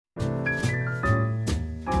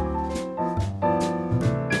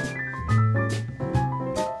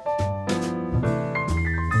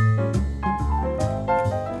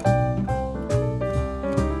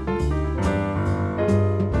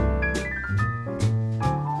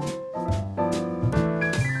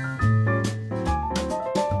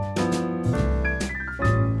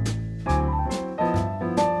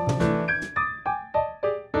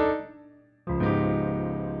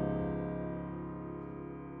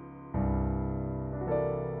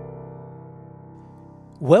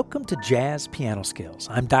Welcome to Jazz Piano Skills.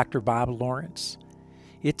 I'm Dr. Bob Lawrence.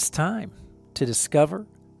 It's time to discover,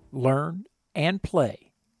 learn, and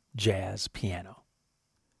play jazz piano.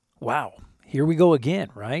 Wow, here we go again,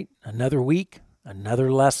 right? Another week,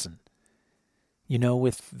 another lesson. You know,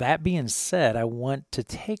 with that being said, I want to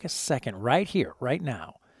take a second right here, right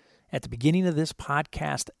now, at the beginning of this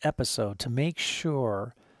podcast episode to make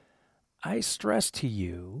sure I stress to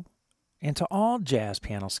you and to all Jazz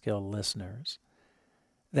Piano Skill listeners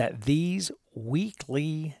that these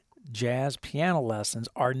weekly jazz piano lessons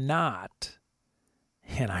are not,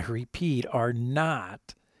 and I repeat, are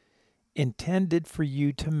not intended for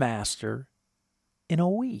you to master in a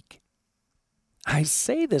week. I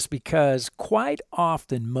say this because quite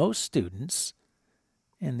often most students,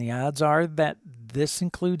 and the odds are that this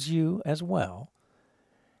includes you as well,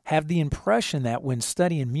 have the impression that when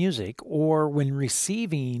studying music or when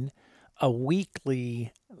receiving a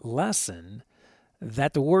weekly lesson,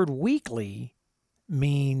 that the word weekly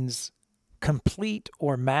means complete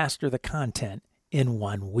or master the content in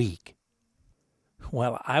 1 week.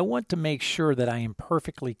 Well, I want to make sure that I am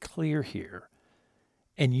perfectly clear here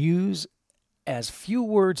and use as few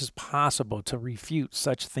words as possible to refute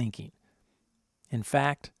such thinking. In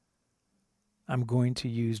fact, I'm going to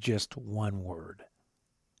use just one word: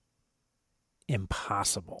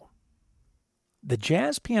 impossible. The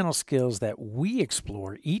jazz piano skills that we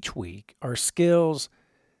explore each week are skills,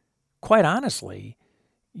 quite honestly,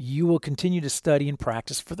 you will continue to study and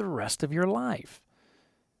practice for the rest of your life.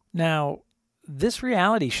 Now, this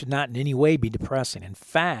reality should not in any way be depressing. In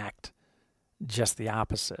fact, just the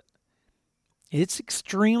opposite. It's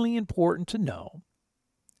extremely important to know,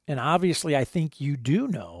 and obviously I think you do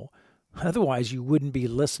know, otherwise you wouldn't be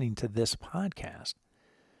listening to this podcast,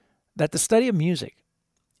 that the study of music,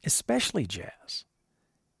 especially jazz,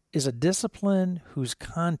 is a discipline whose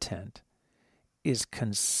content is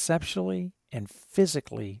conceptually and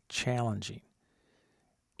physically challenging,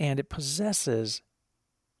 and it possesses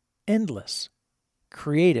endless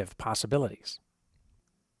creative possibilities.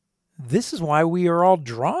 This is why we are all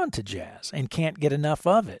drawn to jazz and can't get enough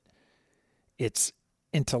of it. It's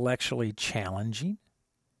intellectually challenging,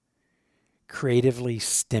 creatively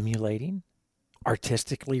stimulating,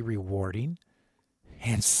 artistically rewarding,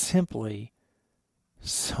 and simply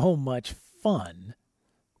so much fun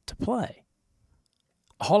to play.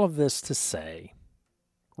 All of this to say,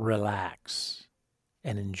 relax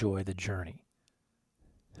and enjoy the journey.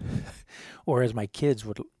 Or as my kids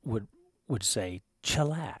would say,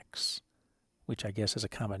 chillax, which I guess is a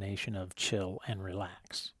combination of chill and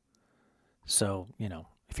relax. So,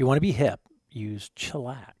 if you want to be hip, use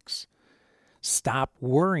chillax. Stop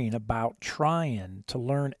worrying about trying to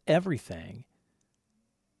learn everything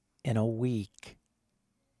in a week.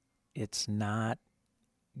 It's not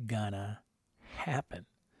gonna happen.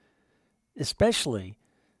 Especially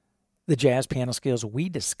the jazz piano skills we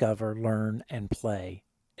discover, learn, and play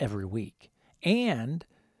every week. And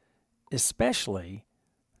especially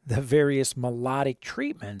the various melodic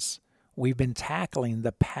treatments we've been tackling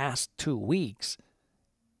the past 2 weeks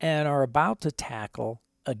and are about to tackle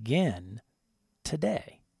again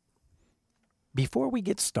today. Before we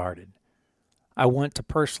get started, I want to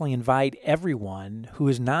personally invite everyone who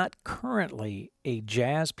is not currently a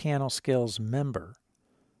Jazz Piano Skills member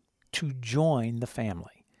to join the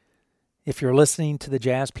family. If you're listening to the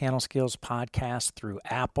Jazz Piano Skills podcast through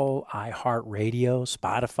Apple, iHeartRadio,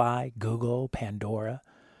 Spotify, Google, Pandora,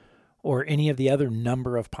 or any of the other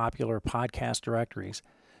number of popular podcast directories,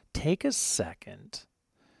 take a second,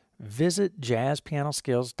 visit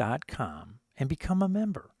jazzpianoskills.com and become a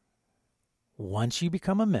member. Once you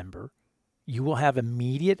become a member, you will have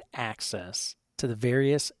immediate access to the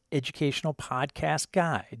various educational podcast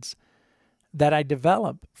guides that I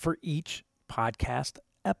develop for each podcast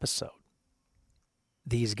episode.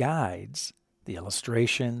 These guides, the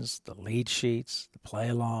illustrations, the lead sheets, the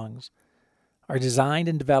play-alongs, are designed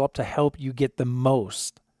and developed to help you get the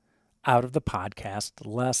most out of the podcast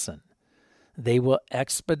lesson. They will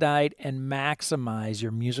expedite and maximize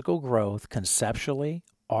your musical growth conceptually,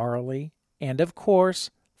 orally, and of course,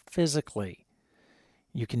 physically.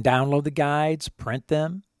 You can download the guides, print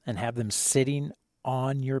them, and have them sitting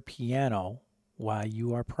on your piano while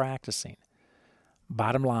you are practicing.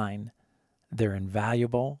 Bottom line, they're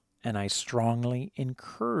invaluable, and I strongly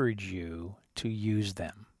encourage you to use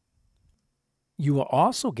them. You will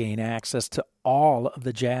also gain access to all of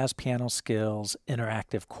the Jazz Piano Skills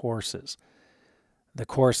interactive courses. The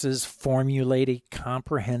courses formulate a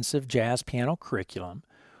comprehensive jazz piano curriculum,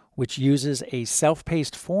 which uses a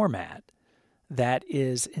self-paced format that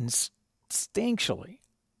is instinctually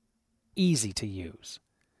easy to use.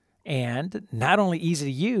 And not only easy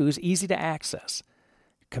to use, easy to access.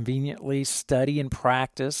 Conveniently study and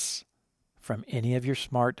practice from any of your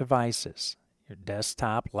smart devices, your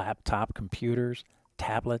desktop, laptop, computers,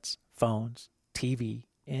 tablets, phones, TV,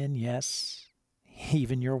 and yes,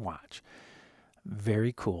 even your watch.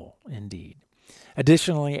 Very cool indeed.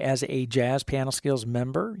 Additionally, as a Jazz Piano Skills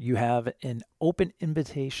member, you have an open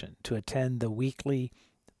invitation to attend the weekly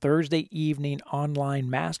Thursday evening online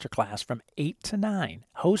masterclass from 8 to 9,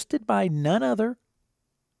 hosted by none other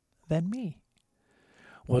than me.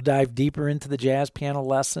 We'll dive deeper into the jazz piano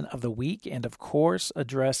lesson of the week and, of course,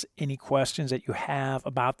 address any questions that you have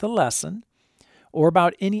about the lesson or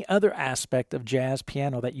about any other aspect of jazz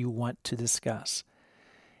piano that you want to discuss.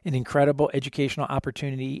 An incredible educational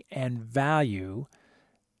opportunity and value,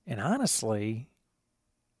 and honestly,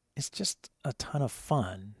 it's just a ton of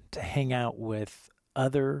fun to hang out with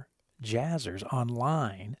other jazzers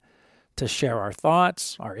online to share our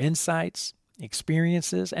thoughts, our insights,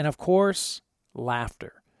 experiences, and of course,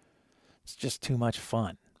 laughter. It's just too much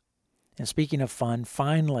fun. And speaking of fun,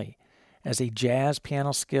 finally, as a Jazz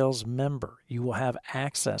Piano Skills member, you will have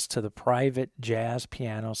access to the private Jazz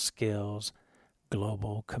Piano Skills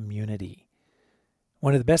global community.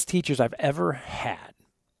 One of the best teachers I've ever had.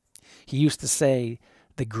 He used to say,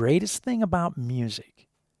 the greatest thing about music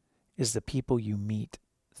is the people you meet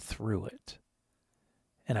through it.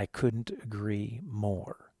 And I couldn't agree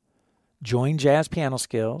more. Join Jazz Piano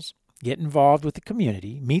Skills, get involved with the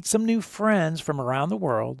community, meet some new friends from around the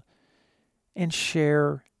world, and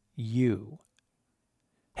share you.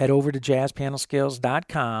 Head over to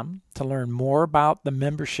jazzpianoskills.com to learn more about the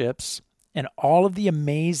memberships and all of the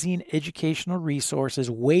amazing educational resources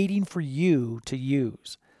waiting for you to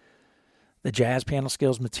use. The Jazz Piano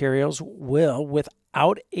Skills materials will,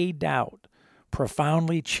 without a doubt,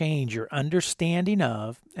 profoundly change your understanding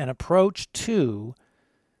of and approach to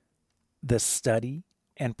the study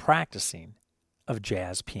and practicing of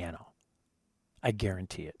jazz piano. I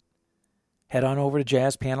guarantee it. Head on over to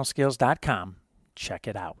jazzpianoskills.com. Check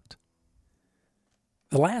it out.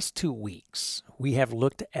 The last 2 weeks, we have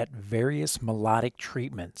looked at various melodic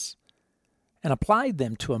treatments and applied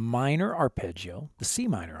them to a minor arpeggio, the C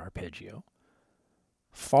minor arpeggio,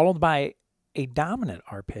 followed by a dominant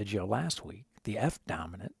arpeggio last week, the F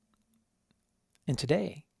dominant. And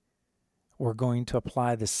today, we're going to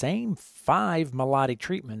apply the same 5 melodic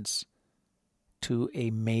treatments to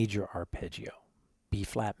a major arpeggio, B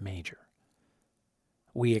flat major.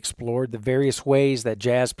 We explored the various ways that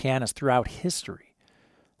jazz pianists throughout history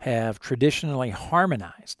have traditionally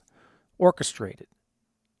harmonized, orchestrated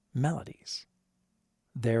melodies,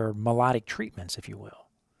 their melodic treatments, if you will.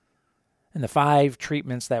 And the 5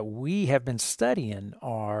 treatments that we have been studying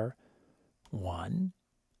are 1,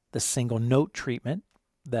 the single note treatment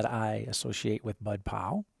that I associate with Bud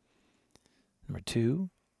Powell. Number 2,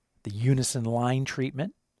 the unison line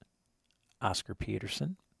treatment, Oscar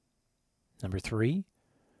Peterson. Number 3,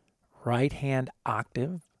 right hand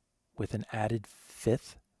octave with an added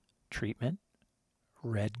 5th treatment,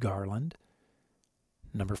 Red Garland.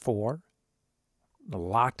 Number 4, the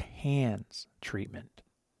locked hands treatment,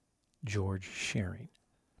 George Shearing.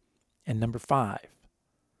 And number 5,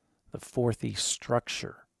 the 4th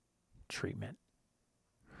structure treatment,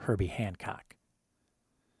 Herbie Hancock.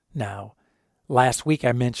 Now, last week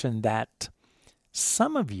I mentioned that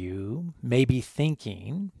some of you may be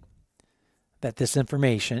thinking that this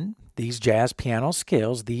information, these jazz piano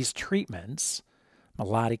skills, these treatments,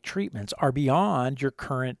 melodic treatments, are beyond your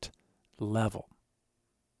current level.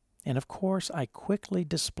 And of course, I quickly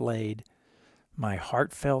displayed my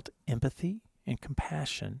heartfelt empathy and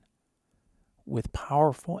compassion with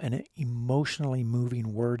powerful and emotionally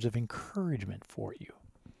moving words of encouragement for you.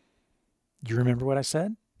 Do you remember what I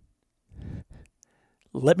said?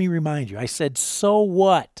 Let me remind you. I said, so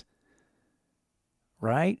what?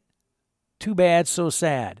 Right? Too bad, so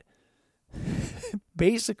sad.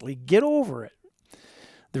 Basically, get over it.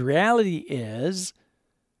 The reality is,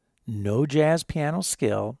 no jazz piano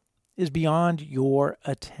skill is beyond your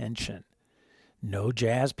attention. No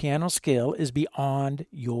jazz piano skill is beyond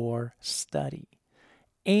your study.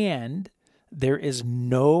 And there is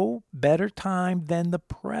no better time than the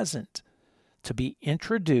present to be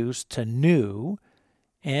introduced to new,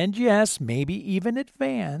 and yes, maybe even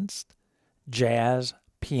advanced, jazz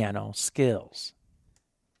piano skills.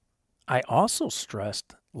 I also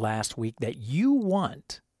stressed last week that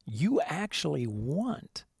you actually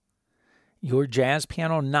want your jazz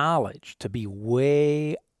piano knowledge to be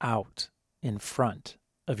way out in front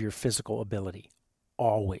of your physical ability,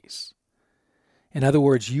 always. In other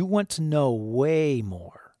words, you want to know way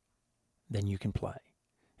more than you can play.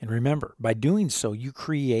 And remember, by doing so, you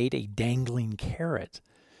create a dangling carrot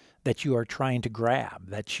that you are trying to grab,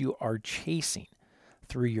 that you are chasing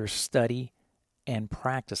through your study and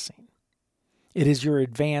practicing. It is your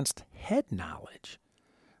advanced head knowledge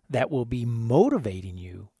that will be motivating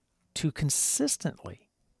you to consistently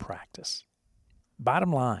practice.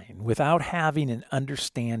 Bottom line, without having an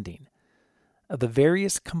understanding of the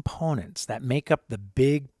various components that make up the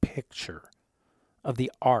big picture of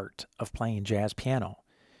the art of playing jazz piano,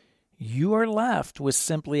 you are left with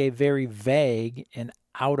simply a very vague and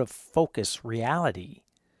out of focus reality,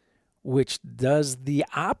 which does the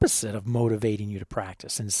opposite of motivating you to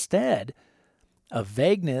practice. Instead, a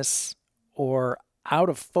vagueness or out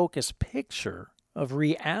of focus picture of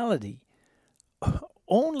reality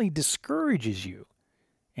only discourages you.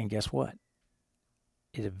 And guess what?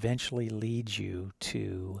 It eventually leads you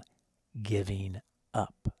to giving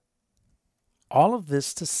up. All of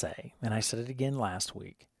this to say, and I said it again last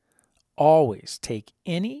week, always take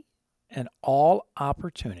any and all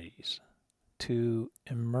opportunities to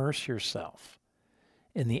immerse yourself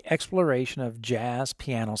in the exploration of jazz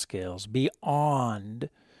piano skills beyond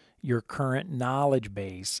your current knowledge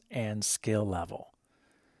base and skill level.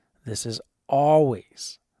 This is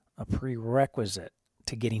always a prerequisite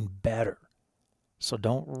to getting better. So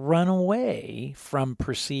don't run away from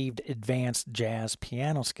perceived advanced jazz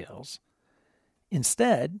piano skills.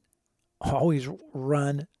 Instead, always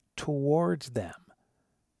run towards them.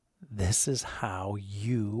 This is how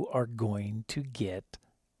you are going to get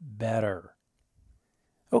better.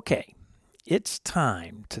 Okay, it's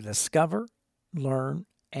time to discover, learn,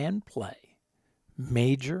 and play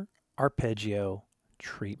major arpeggio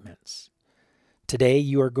treatments. Today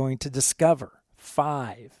you are going to discover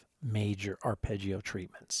 5 major arpeggio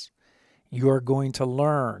treatments. You are going to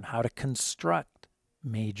learn how to construct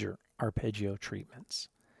major arpeggio treatments.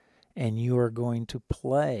 And you are going to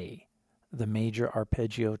play the major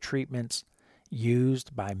arpeggio treatments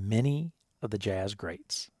used by many of the jazz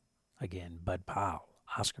greats. Again, Bud Powell,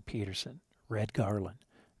 Oscar Peterson, Red Garland,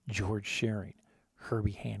 George Shearing,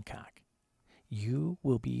 Herbie Hancock. You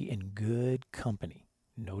will be in good company,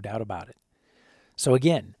 no doubt about it. So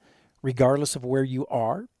again, regardless of where you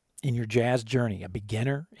are in your jazz journey, a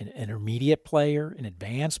beginner, an intermediate player, an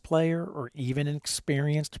advanced player, or even an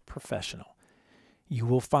experienced professional, you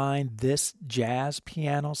will find this Jazz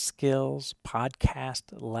Piano Skills podcast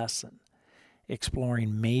lesson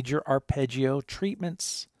exploring major arpeggio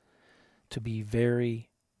treatments to be very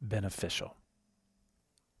beneficial.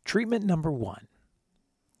 Treatment number 1,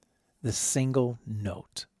 the single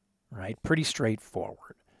note, right? Pretty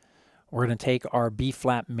straightforward. We're going to take our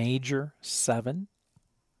B-flat major 7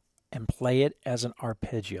 and play it as an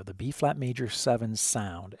arpeggio, the B-flat major 7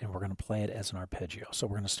 sound, and we're going to play it as an arpeggio. So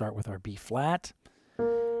we're going to start with our B-flat,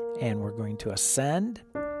 and we're going to ascend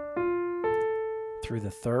through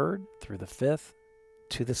the 3rd, through the 5th,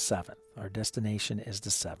 to the 7th. Our destination is the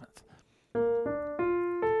 7th.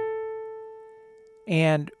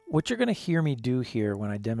 And what you're going to hear me do here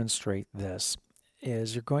when I demonstrate this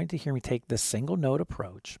is you're going to hear me take this single note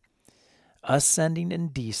approach, ascending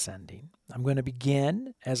and descending. I'm going to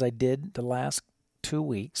begin, as I did the last 2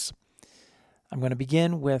 weeks, I'm going to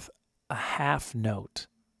begin with a half note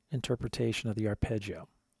interpretation of the arpeggio.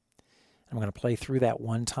 I'm going to play through that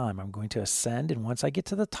one time. I'm going to ascend, and once I get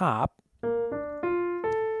to the top,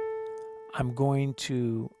 I'm going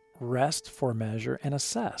to rest for a measure and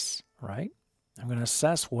assess, right? I'm going to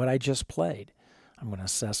assess what I just played. I'm going to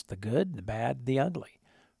assess the good, the bad, the ugly,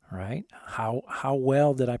 right? How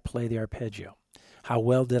well did I play the arpeggio? How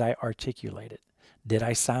well did I articulate it? Did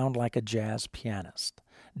I sound like a jazz pianist?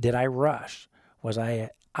 Did I rush? Was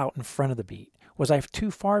I out in front of the beat? Was I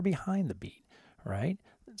too far behind the beat, right?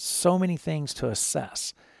 So many things to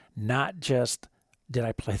assess, not just did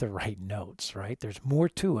I play the right notes, right? There's more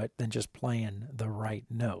to it than just playing the right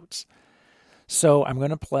notes. So I'm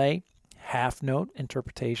going to play half note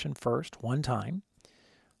interpretation first, one time,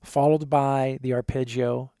 followed by the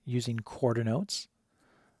arpeggio using quarter notes.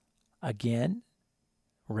 Again,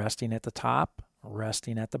 resting at the top,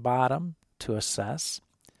 resting at the bottom to assess,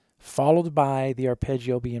 followed by the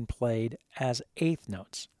arpeggio being played as eighth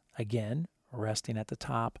notes. Again, resting at the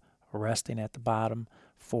top, resting at the bottom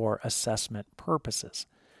for assessment purposes.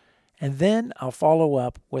 And then I'll follow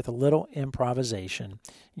up with a little improvisation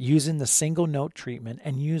using the single note treatment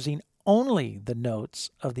and using only the notes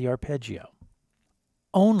of the arpeggio.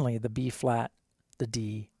 Only the B flat, the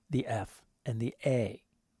D, the F, and the A.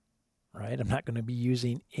 Right? I'm not going to be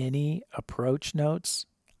using any approach notes,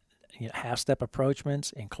 half-step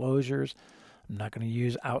approachments, enclosures. I'm not going to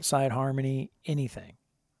use outside harmony, anything.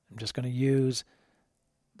 I'm just going to use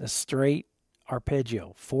the straight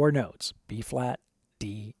arpeggio, 4 notes, B flat,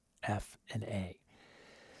 D, F, and A.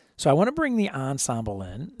 So I want to bring the ensemble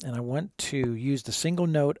in, and I want to use the single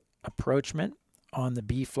note approachment on the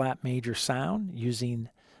B flat major sound using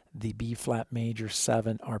the B flat major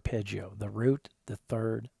 7 arpeggio, the root, the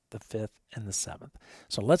third, the fifth, and the seventh.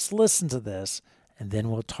 So let's listen to this, and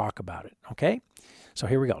then we'll talk about it, okay? So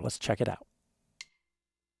here we go. Let's check it out.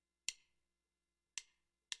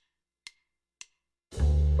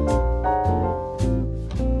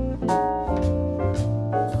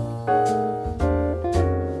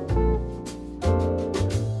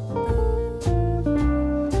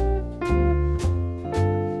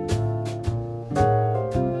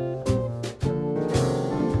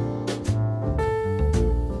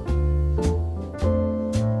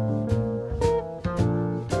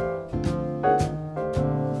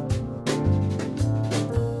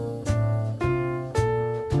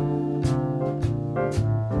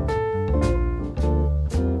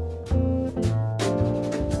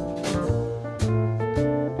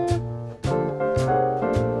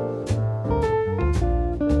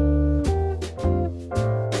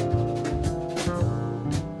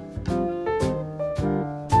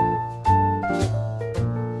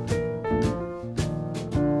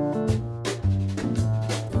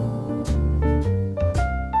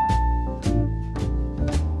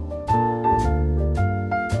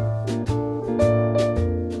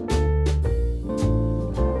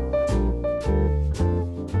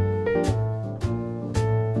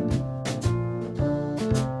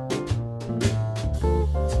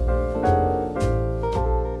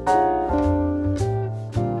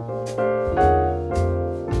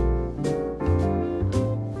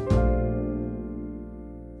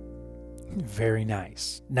 Very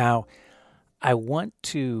nice. Now, I want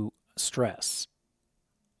to stress,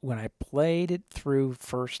 when I played it through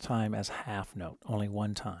first time as half note, only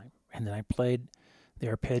one time, and then I played the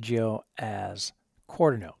arpeggio as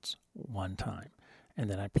quarter notes one time,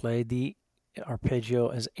 and then I played the arpeggio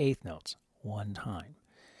as eighth notes one time.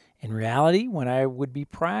 In reality, when I would be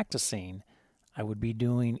practicing, I would be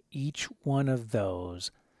doing each one of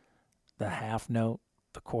those, the half note,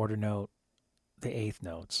 the quarter note, the eighth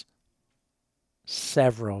notes,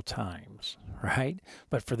 several times, right?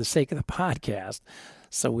 But for the sake of the podcast,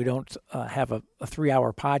 so we don't have a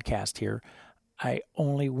 3-hour podcast here, I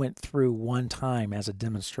only went through one time as a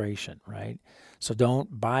demonstration, right? So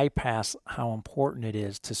don't bypass how important it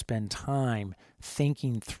is to spend time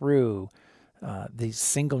thinking through the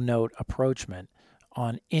single note approachment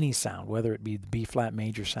on any sound, whether it be the B flat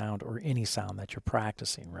major sound or any sound that you're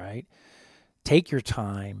practicing, right? Take your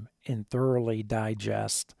time and thoroughly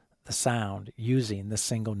digest the sound using the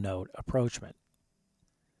single note approachment.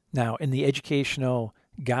 Now, in the educational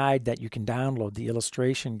guide that you can download, the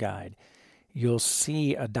illustration guide, you'll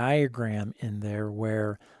see a diagram in there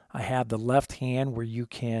where I have the left hand where you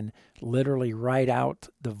can literally write out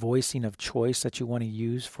the voicing of choice that you want to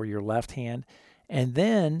use for your left hand. And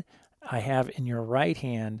then I have in your right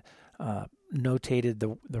hand notated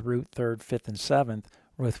the root, third, fifth, and seventh,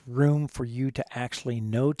 with room for you to actually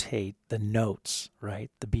notate the notes,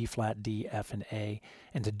 right? The B flat, D, F, and A.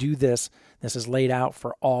 And to do this, this is laid out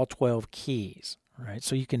for all 12 keys, right?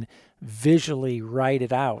 So you can visually write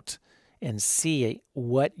it out and see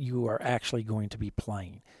what you are actually going to be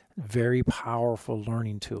playing. Very powerful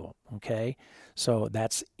learning tool, okay? So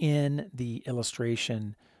that's in the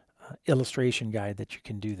illustration guide that you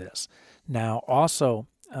can do this. Now, also,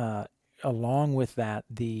 along with that,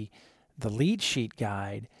 the lead sheet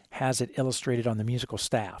guide has it illustrated on the musical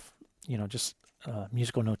staff, just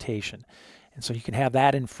musical notation. And so you can have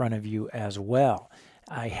that in front of you as well.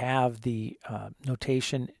 I have the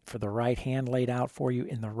notation for the right hand laid out for you.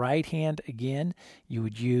 In the right hand, again, you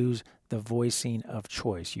would use the voicing of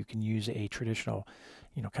choice. You can use a traditional,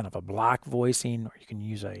 kind of a block voicing, or you can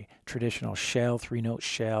use a traditional shell, 3-note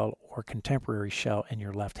shell, or contemporary shell in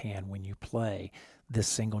your left hand when you play this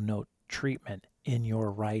single note treatment in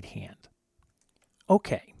your right hand.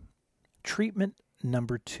 Okay, treatment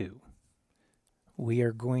number 2. We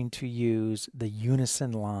are going to use the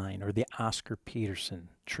unison line, or the Oscar Peterson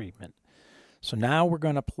treatment. So now we're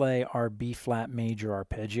going to play our B flat major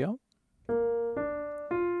arpeggio,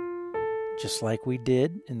 just like we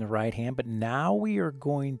did in the right hand, but now we are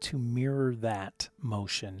going to mirror that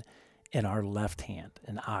motion in our left hand,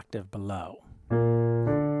 an octave below.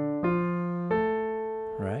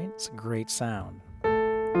 Right? It's a great sound.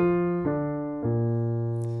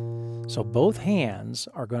 So both hands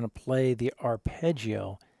are going to play the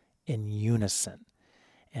arpeggio in unison.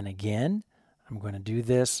 And again, I'm going to do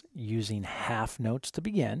this using half notes to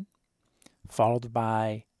begin, followed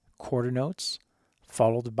by quarter notes,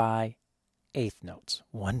 followed by eighth notes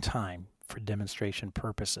one time for demonstration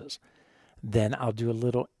purposes. Then I'll do a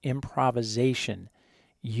little improvisation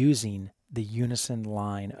using the unison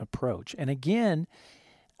line approach. And again,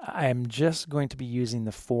 I'm just going to be using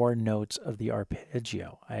the 4 notes of the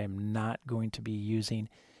arpeggio. I am not going to be using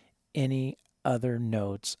any other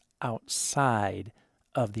notes outside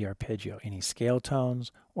of the arpeggio, any scale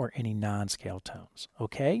tones or any non-scale tones.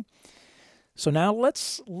 Okay? So now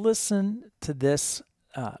let's listen to this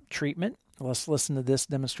treatment. Let's listen to this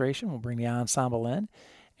demonstration. We'll bring the ensemble in,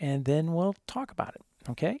 and then we'll talk about it.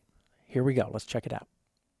 Okay? Here we go. Let's check it out.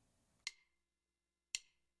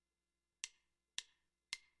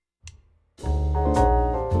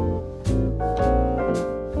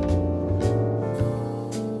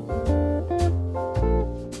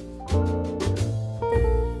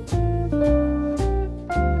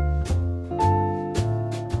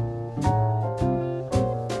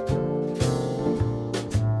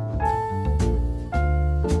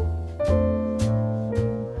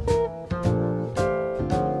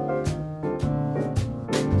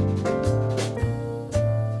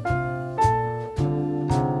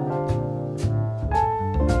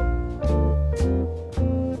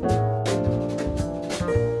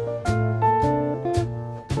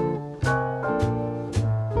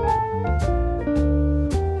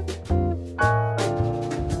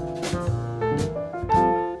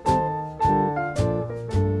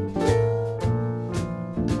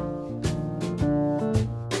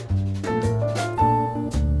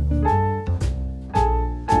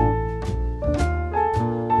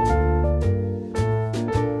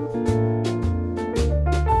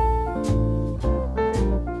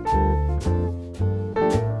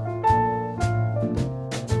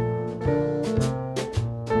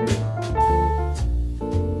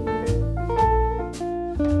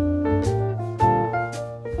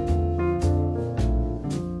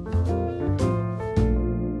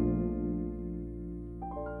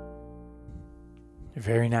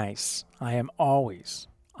 Very nice. I'm always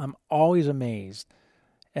amazed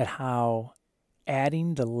at how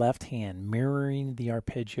adding the left hand, mirroring the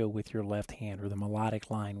arpeggio with your left hand or the melodic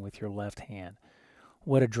line with your left hand,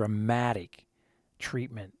 what a dramatic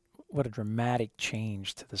treatment, what a dramatic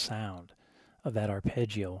change to the sound of that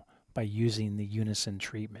arpeggio by using the unison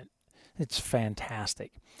treatment. It's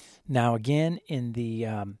fantastic. Now again, in the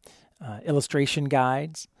illustration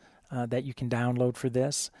guides that you can download for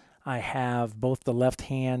this, I have both the left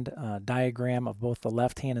hand diagram of both the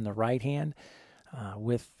left hand and the right hand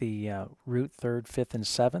with the root, third, fifth, and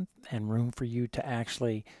seventh, and room for you to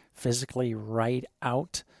actually physically write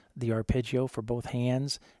out the arpeggio for both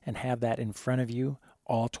hands and have that in front of you,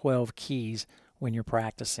 all 12 keys when you're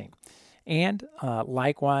practicing. And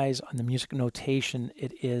likewise, on the music notation,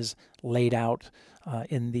 it is laid out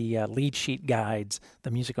in the lead sheet guides.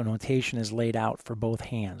 The musical notation is laid out for both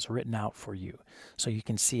hands, written out for you, so you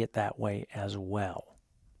can see it that way as well.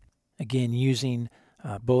 Again, using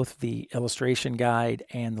both the illustration guide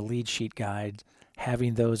and the lead sheet guide,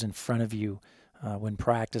 having those in front of you when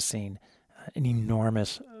practicing, an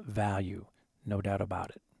enormous value, no doubt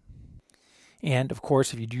about it. And of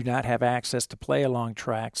course, if you do not have access to play-along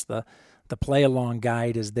tracks, the play-along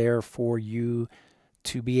guide is there for you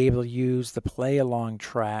to be able to use the play-along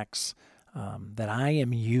tracks that I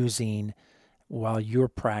am using while you're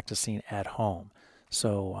practicing at home.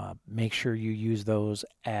 So make sure you use those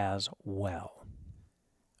as well.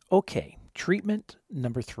 Okay, treatment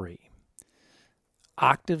number 3.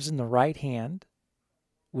 Octaves in the right hand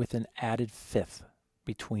with an added fifth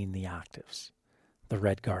between the octaves, the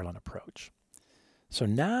Red Garland approach. So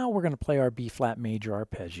now we're going to play our B-flat major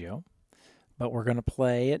arpeggio, but we're going to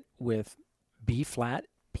play it with B-flat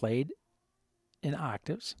played in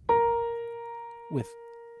octaves with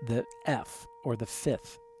the F or the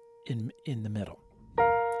fifth in the middle.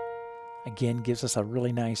 Again, gives us a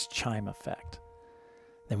really nice chime effect.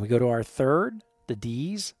 Then we go to our third, the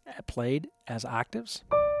D's played as octaves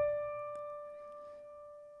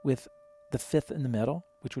with the fifth in the middle,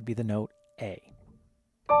 which would be the note A.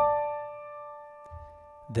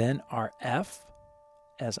 Then our F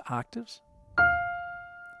as octaves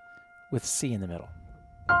with C in the middle.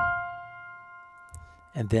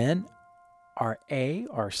 And then our A,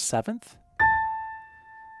 our seventh,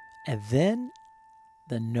 and then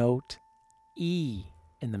the note E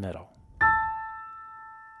in the middle.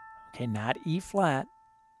 Okay, not E flat,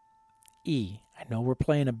 E. I know we're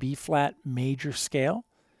playing a B flat major scale,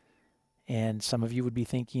 and some of you would be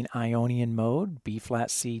thinking Ionian mode, B flat,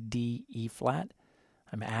 C, D, E flat.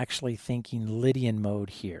 I'm actually thinking Lydian mode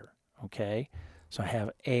here, okay? So I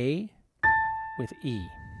have A with E.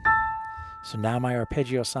 So now my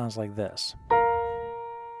arpeggio sounds like this.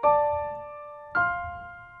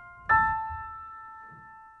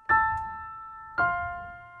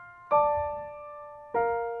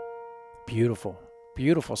 Beautiful,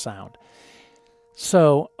 beautiful sound.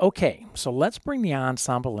 So, okay, so let's bring the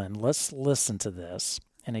ensemble in. Let's listen to this.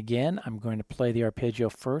 And again, I'm going to play the arpeggio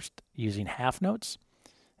first using half notes,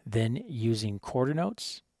 then using quarter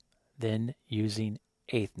notes, then using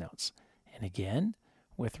eighth notes. And again,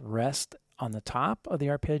 with rest on the top of the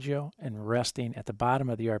arpeggio and resting at the bottom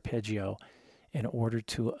of the arpeggio in order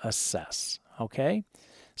to assess. Okay?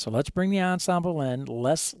 So let's bring the ensemble in.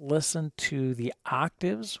 Let's listen to the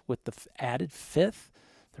octaves with the added fifth,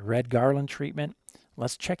 the red garland treatment.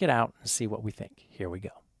 Let's check it out and see what we think. Here we go.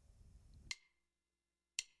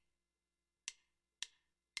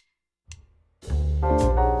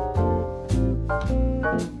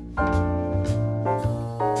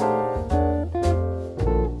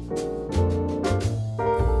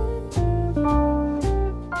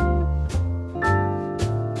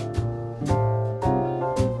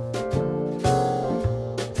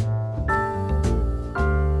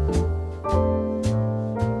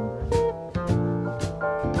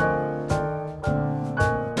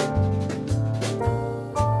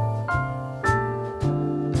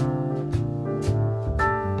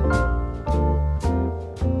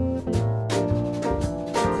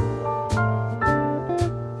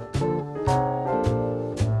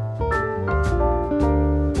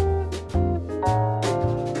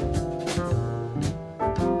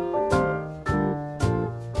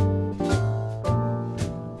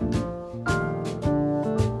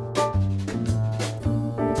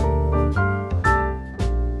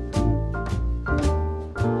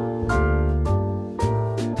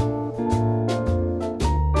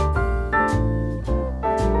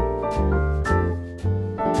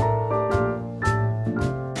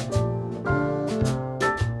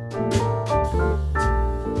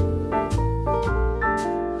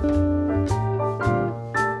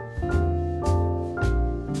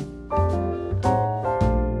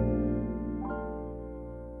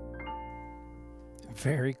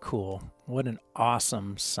 Very cool. What an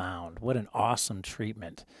awesome sound. What an awesome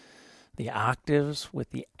treatment. The octaves with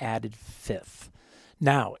the added fifth.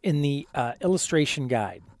 Now, in the illustration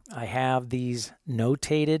guide, I have these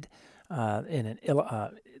notated in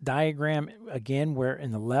a diagram, again, where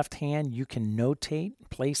in the left hand you can notate,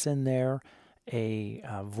 place in there a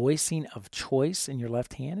voicing of choice in your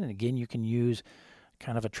left hand. And again, you can use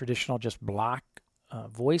kind of a traditional just block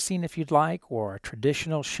voicing if you'd like, or a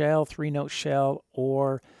traditional shell, three-note shell,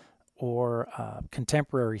 or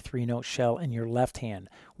contemporary three-note shell in your left hand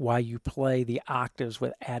while you play the octaves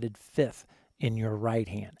with added fifth in your right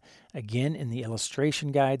hand. Again, in the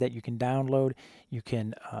illustration guide that you can download, you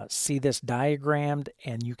can see this diagrammed,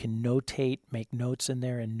 and you can notate, make notes in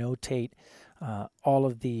there and notate all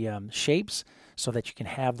of the shapes so that you can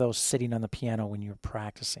have those sitting on the piano when you're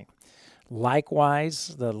practicing.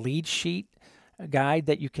 Likewise, the lead sheet guide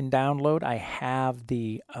that you can download, I have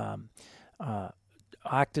the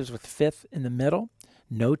octaves with fifth in the middle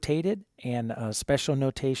notated, and a special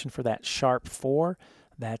notation for that sharp 4.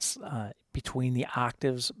 That's between the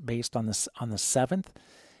octaves based on the seventh.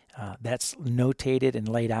 That's notated and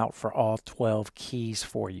laid out for all 12 keys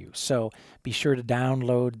for you. So be sure to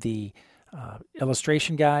download the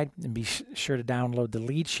illustration guide, and be sure to download the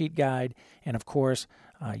lead sheet guide, and of course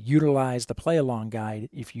utilize the play-along guide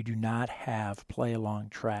if you do not have play-along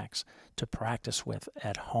tracks to practice with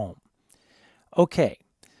at home. Okay,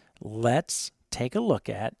 let's take a look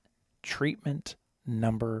at treatment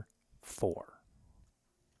number 4.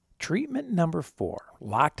 Treatment number 4,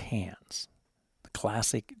 locked hands, the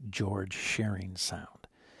classic George Shearing sound.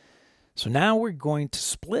 So now we're going to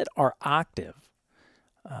split our octave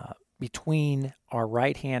between our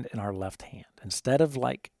right hand and our left hand. Instead of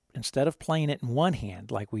playing it in one hand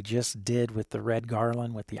like we just did with the red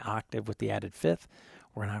garland with the octave with the added fifth,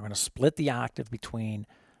 we're now going to split the octave between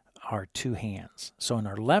our two hands. So in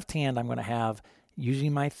our left hand, I'm going to have,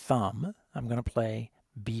 using my thumb, I'm going to play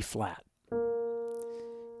B flat.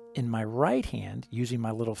 In my right hand, using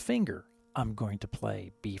my little finger, I'm going to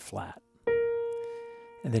play B flat.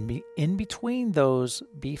 And then in between those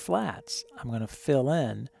B flats, I'm going to fill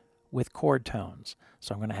in with chord tones.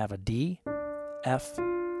 So I'm going to have a D, F,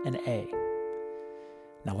 and A.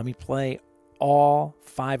 Now let me play all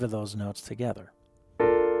 5 of those notes together.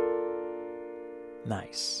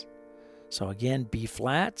 Nice. So again, B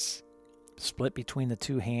flats, split between the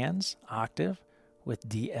two hands, octave, with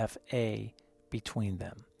D, F, A between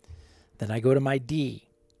them. Then I go to my D.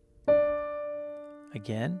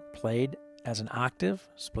 Again, played as an octave,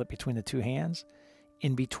 split between the two hands.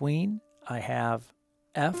 In between, I have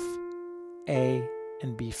F, A,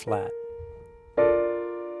 and B flat.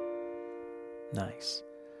 Nice.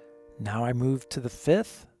 Now I move to the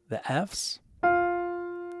fifth, the Fs,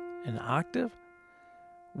 an octave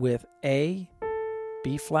with A,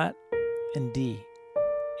 B flat, and D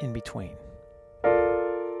in between.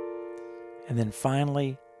 And then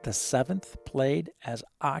finally, the seventh played as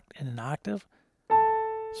in an octave,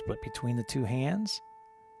 split between the two hands,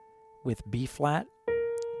 with B flat,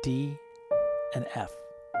 D, and F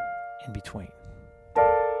in between.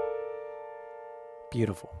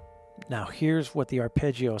 Beautiful. Now here's what the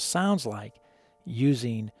arpeggio sounds like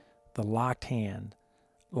using the locked hands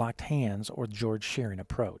or George Shearing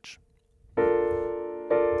approach.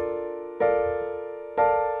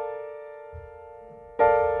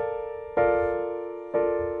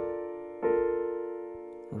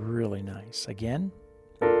 Really nice. Again.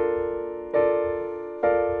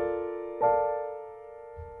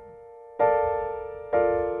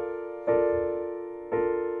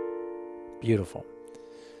 Beautiful.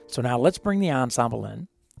 So now let's bring the ensemble in,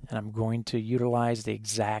 and I'm going to utilize the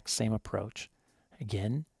exact same approach.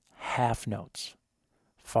 Again, half notes,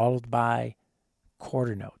 followed by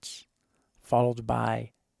quarter notes, followed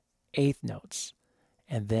by eighth notes,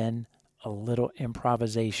 and then a little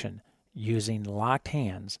improvisation using locked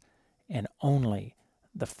hands and only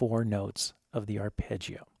the four notes of the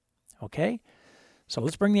arpeggio. Okay? So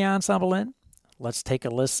let's bring the ensemble in. Let's take a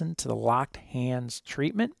listen to the locked hands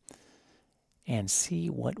treatment and see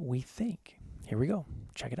what we think. Here we go.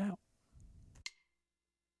 Check it out.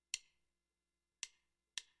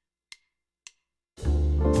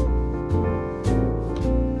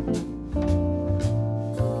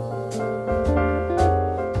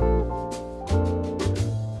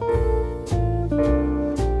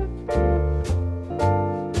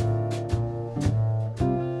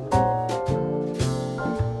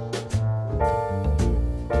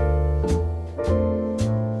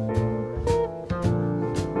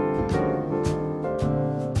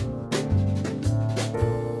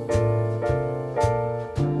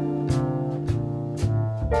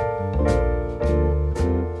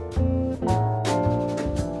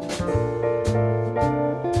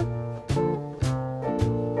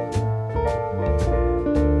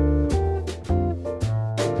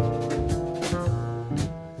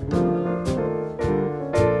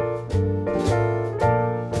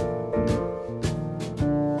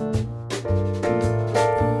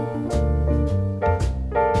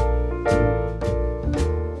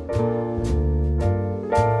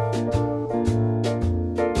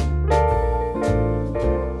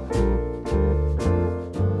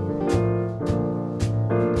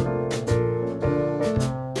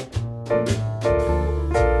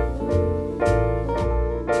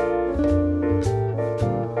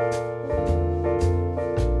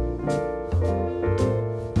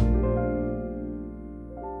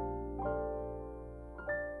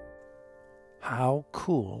 How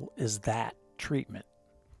cool is that treatment?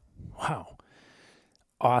 Wow.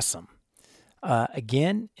 Awesome.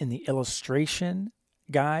 Again, in the illustration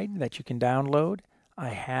guide that you can download, I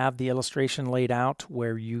have the illustration laid out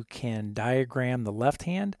where you can diagram the left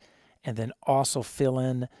hand and then also fill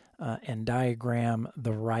in and diagram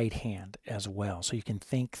the right hand as well. So you can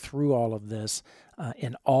think through all of this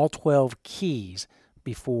in all 12 keys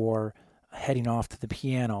before heading off to the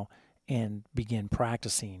piano and begin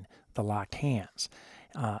practicing the locked hands.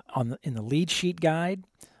 In the lead sheet guide,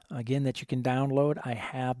 again, that you can download, I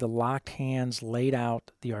have the locked hands laid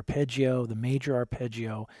out, the arpeggio, the major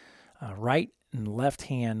arpeggio, right and left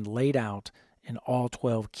hand laid out in all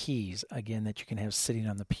 12 keys, again, that you can have sitting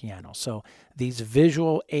on the piano. So these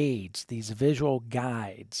visual aids, these visual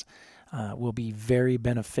guides will be very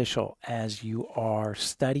beneficial as you are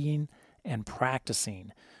studying and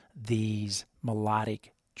practicing these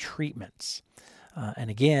melodic treatments. And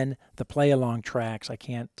again, the play-along tracks, I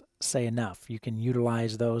can't say enough. You can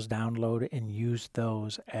utilize those, download, and use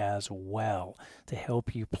those as well to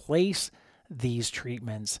help you place these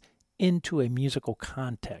treatments into a musical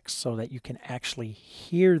context so that you can actually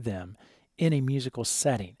hear them in a musical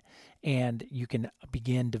setting. And you can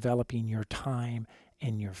begin developing your time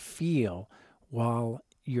and your feel while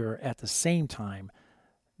you're at the same time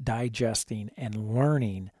digesting and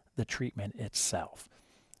learning the treatment itself.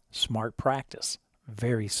 Smart practice,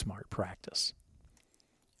 very smart practice.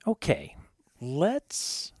 Okay,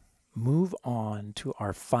 let's move on to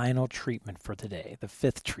our final treatment for today, the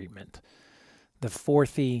fifth treatment, the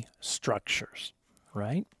fourthy structures,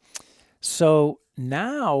 right? So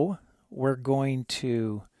now we're going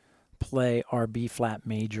to play our B-flat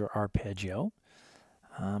major arpeggio,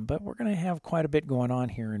 but we're going to have quite a bit going on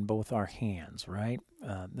here in both our hands, right?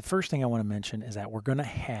 The first thing I want to mention is that we're going to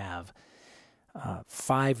have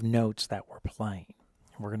 5 notes that we're playing.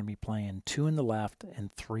 We're going to be playing 2 in the left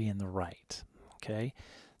and 3 in the right, okay?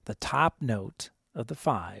 The top note of the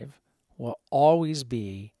 5 will always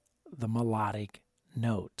be the melodic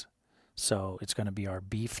note. So it's going to be our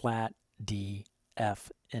B flat, D,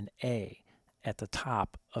 F, and A at the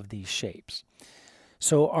top of these shapes.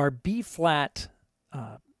 So our B flat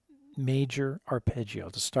major arpeggio,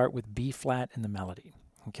 to start with B flat in the melody.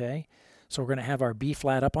 Okay, so we're going to have our B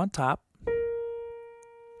flat up on top,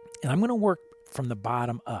 and I'm going to work from the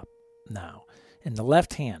bottom up now. In the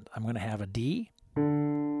left hand, I'm going to have a D,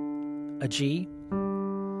 a G,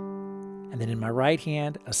 and then in my right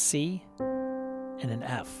hand, a C and an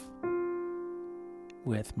F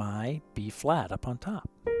with my B flat up on top.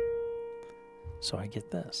 So I get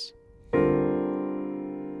this.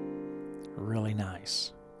 Really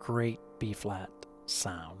nice. Great B flat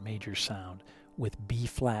sound, major sound, with B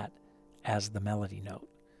flat as the melody note.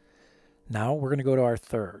 Now we're going to go to our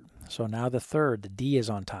third. So now the third, the D is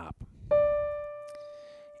on top.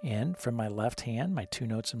 And from my left hand, my 2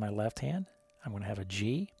 notes in my left hand, I'm going to have a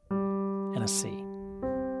G and a C.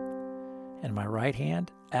 And my right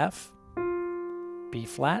hand, F, B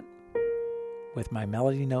flat, with my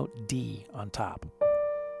melody note D on top.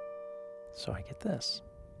 So I get this.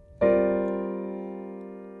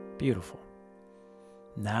 Beautiful.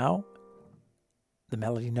 Now, the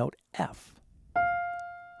melody note F.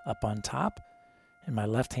 Up on top, in my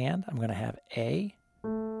left hand, I'm going to have A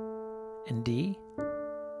and D.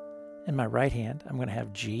 In my right hand, I'm going to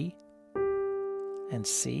have G and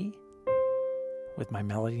C with my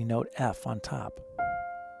melody note F on top.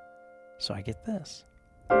 So I get this.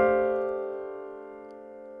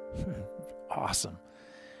 Awesome.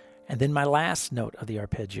 And then my last note of the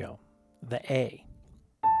arpeggio, the A.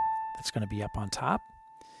 That's going to be up on top.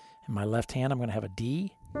 In my left hand, I'm going to have a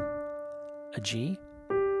D, a G.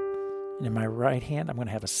 And in my right hand, I'm going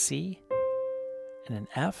to have a C and an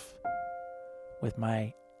F with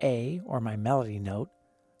my A, or my melody note,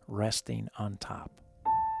 resting on top.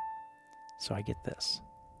 So I get this.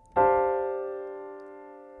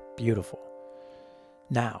 Beautiful.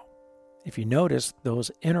 Now, if you notice, those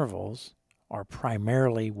intervals are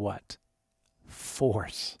primarily what?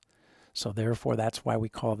 Fourths. So therefore, that's why we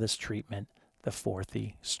call this treatment the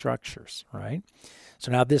fourthy structures, right?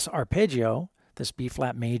 So now this arpeggio, this B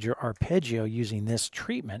flat major arpeggio using this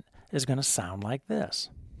treatment is going to sound like this.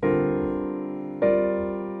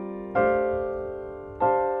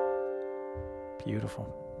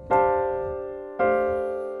 Beautiful.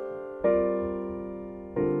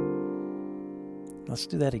 Let's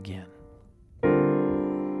do that again.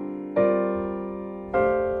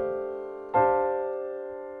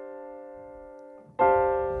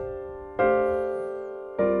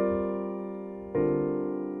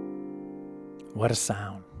 What a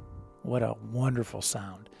sound. What a wonderful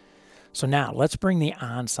sound. So now let's bring the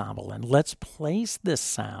ensemble in. Let's place this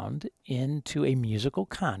sound into a musical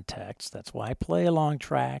context. That's why play-along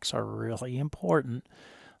tracks are really important.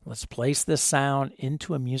 Let's place this sound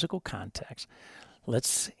into a musical context.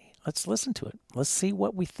 Let's listen to it. Let's see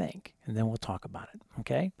what we think, and then we'll talk about it,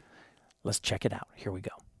 okay? Let's check it out. Here we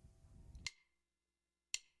go.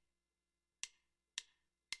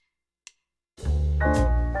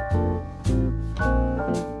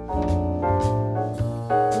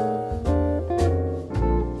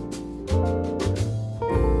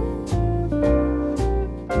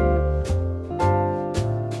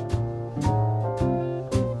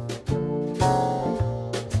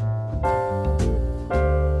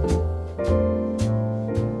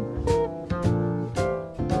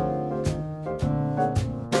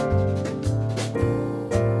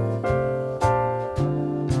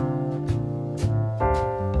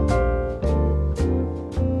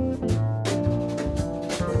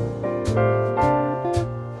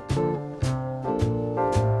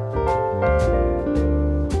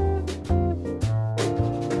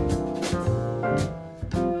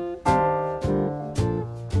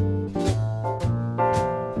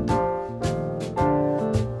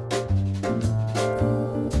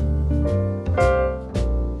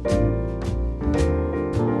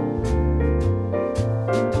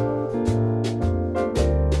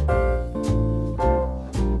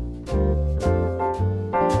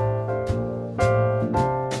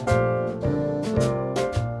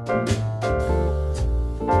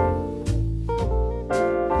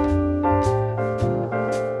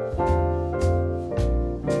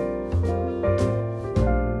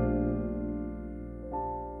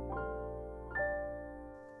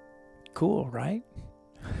 Cool, right?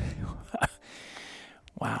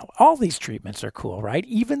 Wow. All these treatments are cool, right?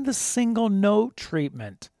 Even the single note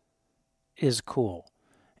treatment is cool.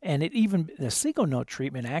 And the single note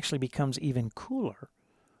treatment actually becomes even cooler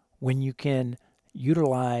when you can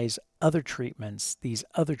utilize other treatments, these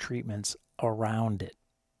other treatments around it,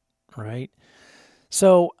 right?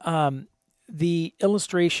 So the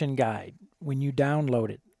illustration guide, when you download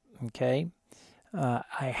it, okay,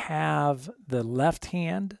 I have the left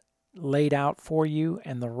hand laid out for you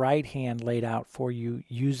and the right hand laid out for you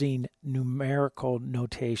using numerical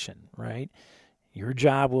notation, right? Your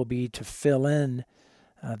job will be to fill in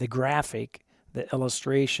the graphic, the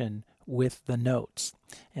illustration with the notes.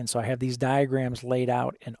 And so I have these diagrams laid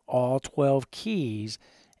out in all 12 keys,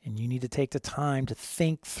 and you need to take the time to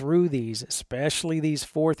think through these, especially these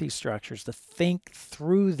fourthy structures, to think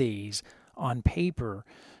through these on paper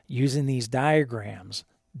using these diagrams.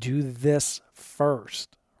 Do this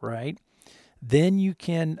first, right? Then you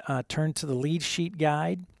can turn to the lead sheet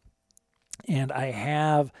guide, and I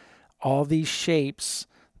have all these shapes,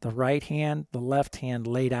 the right hand, the left hand,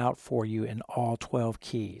 laid out for you in all 12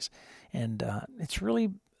 keys. And it's really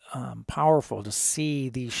powerful to see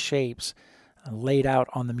these shapes laid out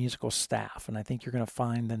on the musical staff. And I think you're going to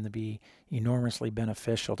find them to be enormously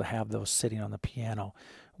beneficial to have those sitting on the piano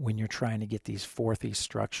when you're trying to get these fourthy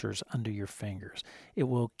structures under your fingers. It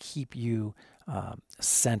will keep you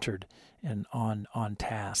centered and on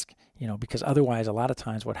task, because otherwise a lot of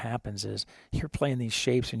times what happens is you're playing these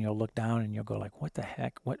shapes and you'll look down and you'll go like, what the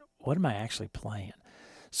heck? What am I actually playing?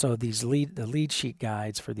 So the lead sheet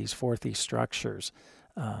guides for these fourthy structures,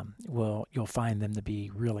 you'll find them to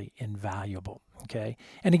be really invaluable. Okay,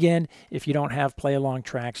 and again, if you don't have play along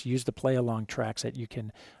tracks, use the play along tracks that you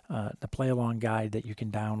can, the play along guide that you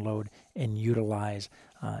can download and utilize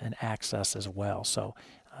and access as well. So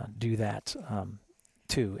do that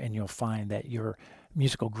too, and you'll find that your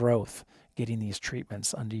musical growth, getting these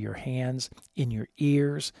treatments under your hands, in your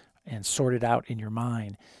ears, and sorted out in your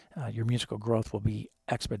mind, your musical growth will be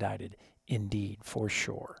expedited indeed, for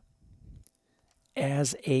sure.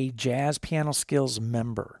 As a Jazz Piano Skills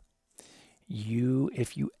member,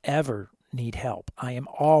 if you ever need help, I am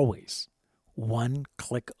always one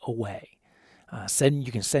click away.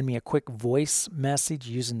 You can send me a quick voice message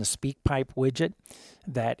using the SpeakPipe widget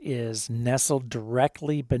that is nestled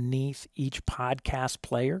directly beneath each podcast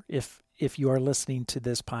player. If you are listening to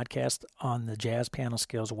this podcast on the Jazz Piano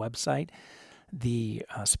Skills website, the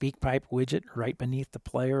SpeakPipe widget right beneath the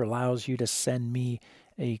player allows you to send me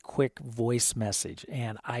a quick voice message,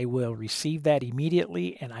 and I will receive that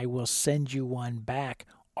immediately, and I will send you one back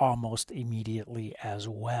almost immediately as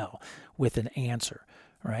well with an answer.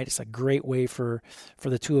 Right? It's a great way for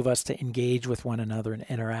the two of us to engage with one another and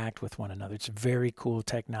interact with one another. It's very cool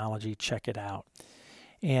technology. Check it out.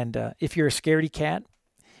 And if you're a scaredy cat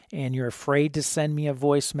and you're afraid to send me a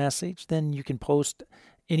voice message, then you can post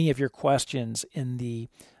any of your questions in the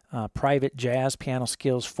private Jazz Piano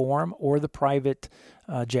Skills forum or the private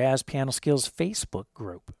Jazz Piano Skills Facebook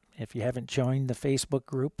group. If you haven't joined the Facebook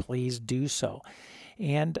group, please do so.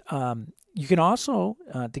 And you can also,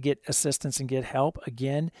 to get assistance and get help,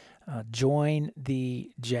 again, join the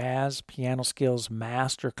Jazz Piano Skills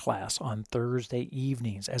Masterclass on Thursday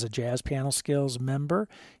evenings. As a Jazz Piano Skills member,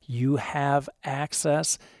 you have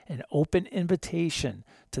access, an open invitation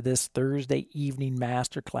to this Thursday evening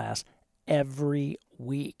masterclass every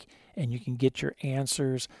week. And you can get your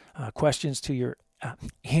answers to your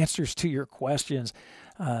questions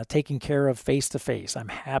taken care of face-to-face. I'm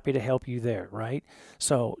happy to help you there, right?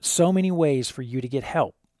 So many ways for you to get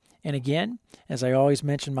help. And again, as I always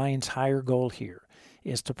mention, my entire goal here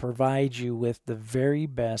is to provide you with the very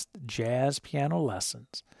best jazz piano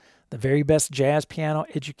lessons, the very best jazz piano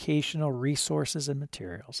educational resources and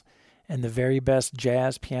materials, and the very best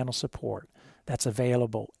jazz piano support that's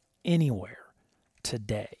available anywhere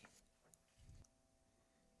today.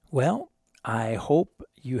 Well, I hope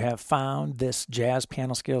you have found this Jazz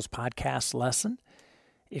Piano Skills podcast lesson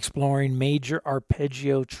exploring major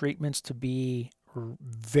arpeggio treatments to be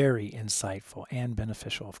very insightful and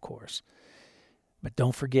beneficial, of course. But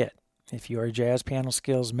don't forget, if you are a Jazz Piano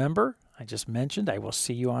Skills member, I just mentioned, I will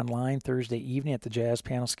see you online Thursday evening at the Jazz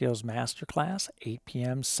Piano Skills Masterclass, 8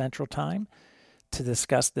 p.m. Central Time, to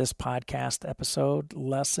discuss this podcast episode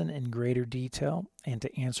lesson in greater detail and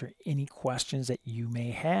to answer any questions that you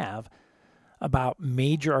may have about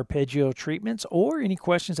major arpeggio treatments or any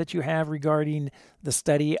questions that you have regarding the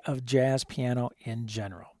study of jazz piano in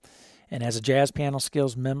general. And as a Jazz Piano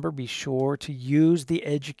Skills member, be sure to use the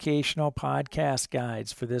educational podcast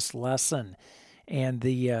guides for this lesson and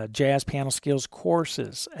the Jazz Piano Skills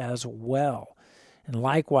courses as well. And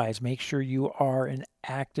likewise, make sure you are an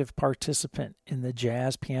active participant in the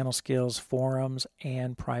Jazz Piano Skills forums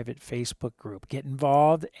and private Facebook group. Get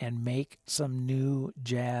involved and make some new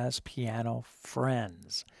jazz piano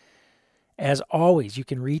friends. As always, you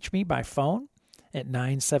can reach me by phone at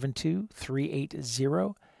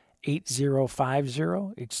 972-380-8255.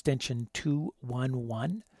 8050, extension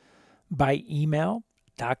 211. By email,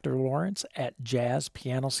 Dr. Lawrence at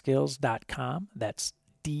jazzpianoskills.com. That's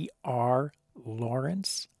Dr.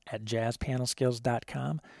 Lawrence at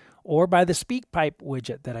jazzpianoskills.com. Or by the SpeakPipe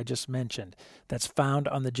widget that I just mentioned. That's found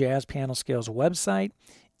on the Jazz Piano Skills website,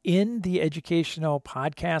 in the educational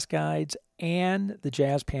podcast guides, and the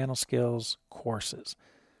Jazz Piano Skills courses.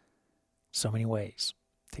 So many ways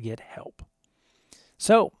to get help.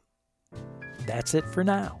 So, that's it for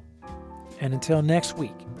now. And until next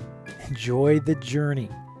week, enjoy the journey.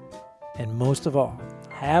 And most of all,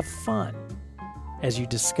 have fun as you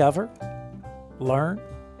discover, learn,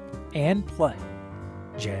 and play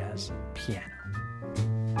jazz piano.